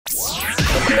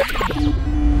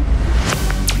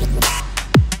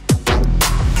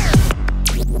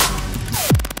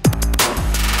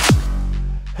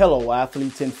Hello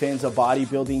athletes and fans of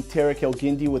bodybuilding, Tarek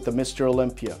Elguindi with the Mr.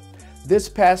 Olympia. This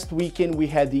past weekend we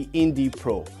had the Indy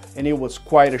Pro and it was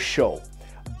quite a show.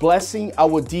 Blessing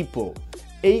Awodipo,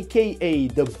 aka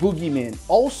the Boogieman,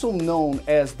 also known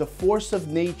as the Force of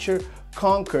Nature,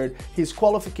 conquered his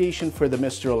qualification for the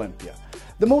Mr. Olympia.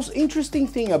 The most interesting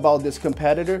thing about this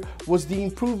competitor was the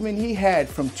improvement he had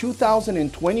from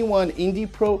 2021 Indy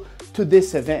Pro to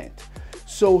this event.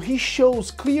 So he shows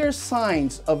clear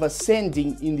signs of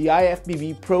ascending in the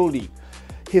IFBB Pro League.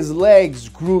 His legs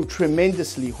grew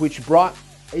tremendously, which brought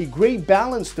a great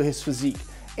balance to his physique,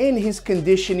 and his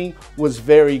conditioning was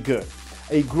very good.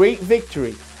 A great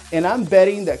victory, and I'm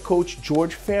betting that Coach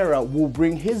George Farah will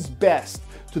bring his best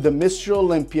to the Mr.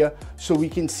 Olympia so we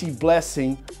can see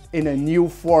Blessing in a new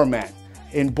format.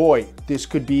 And boy, this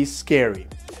could be scary.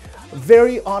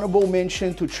 Very honorable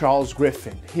mention to Charles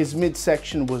Griffin. His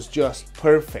midsection was just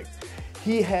perfect.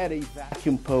 He had a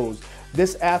vacuum pose.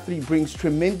 This athlete brings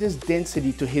tremendous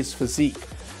density to his physique.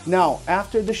 Now,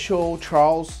 after the show,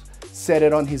 Charles said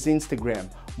it on his Instagram,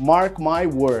 "Mark my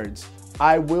words,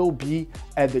 I will be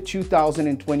at the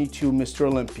 2022 Mr.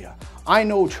 Olympia." I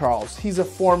know Charles, he's a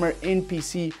former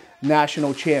NPC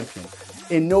national champion,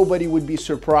 and nobody would be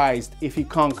surprised if he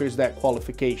conquers that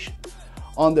qualification.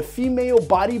 On the female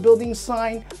bodybuilding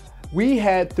side, we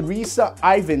had Teresa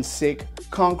Ivancik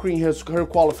conquering her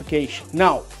qualification.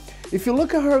 Now, if you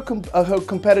look at her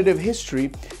competitive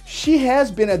history, she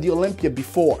has been at the Olympia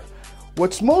before.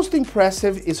 What's most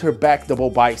impressive is her back double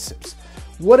biceps.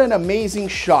 What an amazing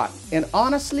shot, and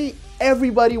honestly,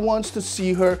 everybody wants to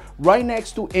see her right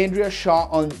next to Andrea Shaw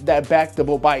on that back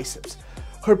double biceps.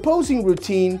 Her posing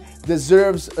routine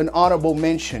deserves an honorable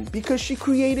mention because she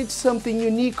created something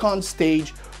unique on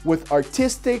stage with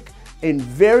artistic and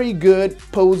very good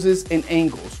poses and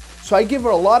angles. So I give her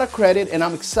a lot of credit, and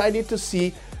I'm excited to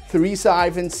see Teresa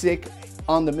Ivancik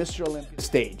on the Mr. Olympia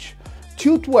stage.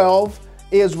 212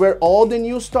 is where all the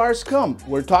new stars come.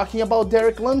 We're talking about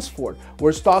Derek Lunsford.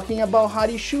 We're talking about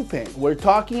Hadi Chupin. We're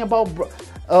talking about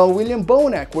William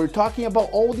Bonac. We're talking about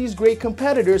all these great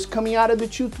competitors coming out of the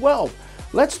 212.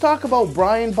 Let's talk about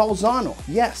Brian Balzano.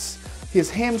 Yes, his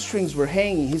hamstrings were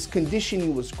hanging, his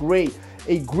conditioning was great,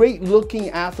 a great looking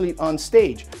athlete on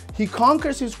stage. He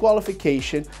conquers his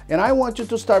qualification, and I want you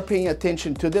to start paying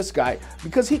attention to this guy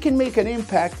because he can make an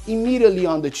impact immediately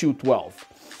on the 212.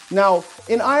 Now,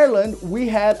 in Ireland, we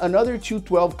had another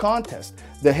 212 contest.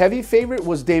 The heavy favorite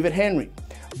was David Henry,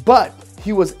 but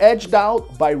he was edged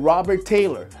out by Robert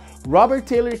Taylor. Robert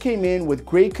Taylor came in with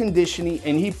great conditioning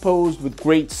and he posed with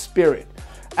great spirit.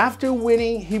 After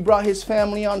winning, he brought his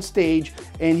family on stage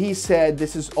and he said,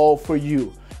 "This is all for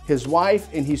you," his wife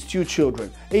and his 2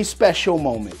 children. A special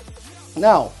moment.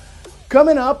 Now,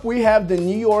 coming up, we have the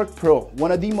New York Pro,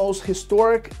 one of the most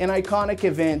historic and iconic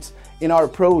events in our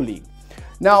Pro League.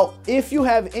 Now, if you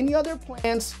have any other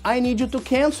plans, I need you to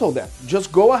cancel them.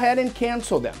 Just go ahead and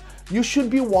cancel them. You should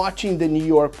be watching the New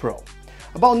York Pro.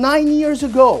 About 9 years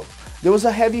ago, there was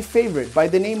a heavy favorite by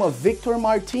the name of Victor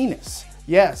Martinez.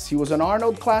 Yes, he was an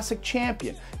Arnold Classic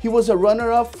champion. He was a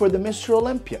runner-up for the Mr.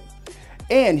 Olympia.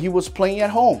 And he was playing at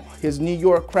home, his New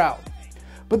York crowd.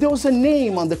 But there was a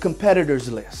name on the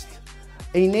competitors list.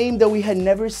 A name that we had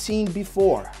never seen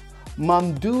before.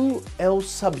 Mamdou El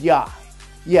Sabia.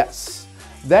 Yes,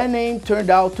 that name turned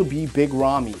out to be Big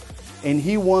Ramy. And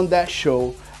he won that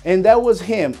show. And that was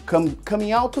him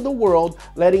coming out to the world,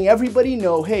 letting everybody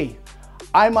know, hey,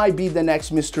 I might be the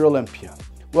next Mr. Olympia.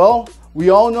 Well, we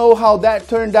all know how that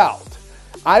turned out.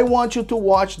 I want you to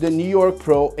watch the New York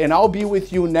Pro, and I'll be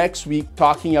with you next week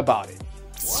talking about it.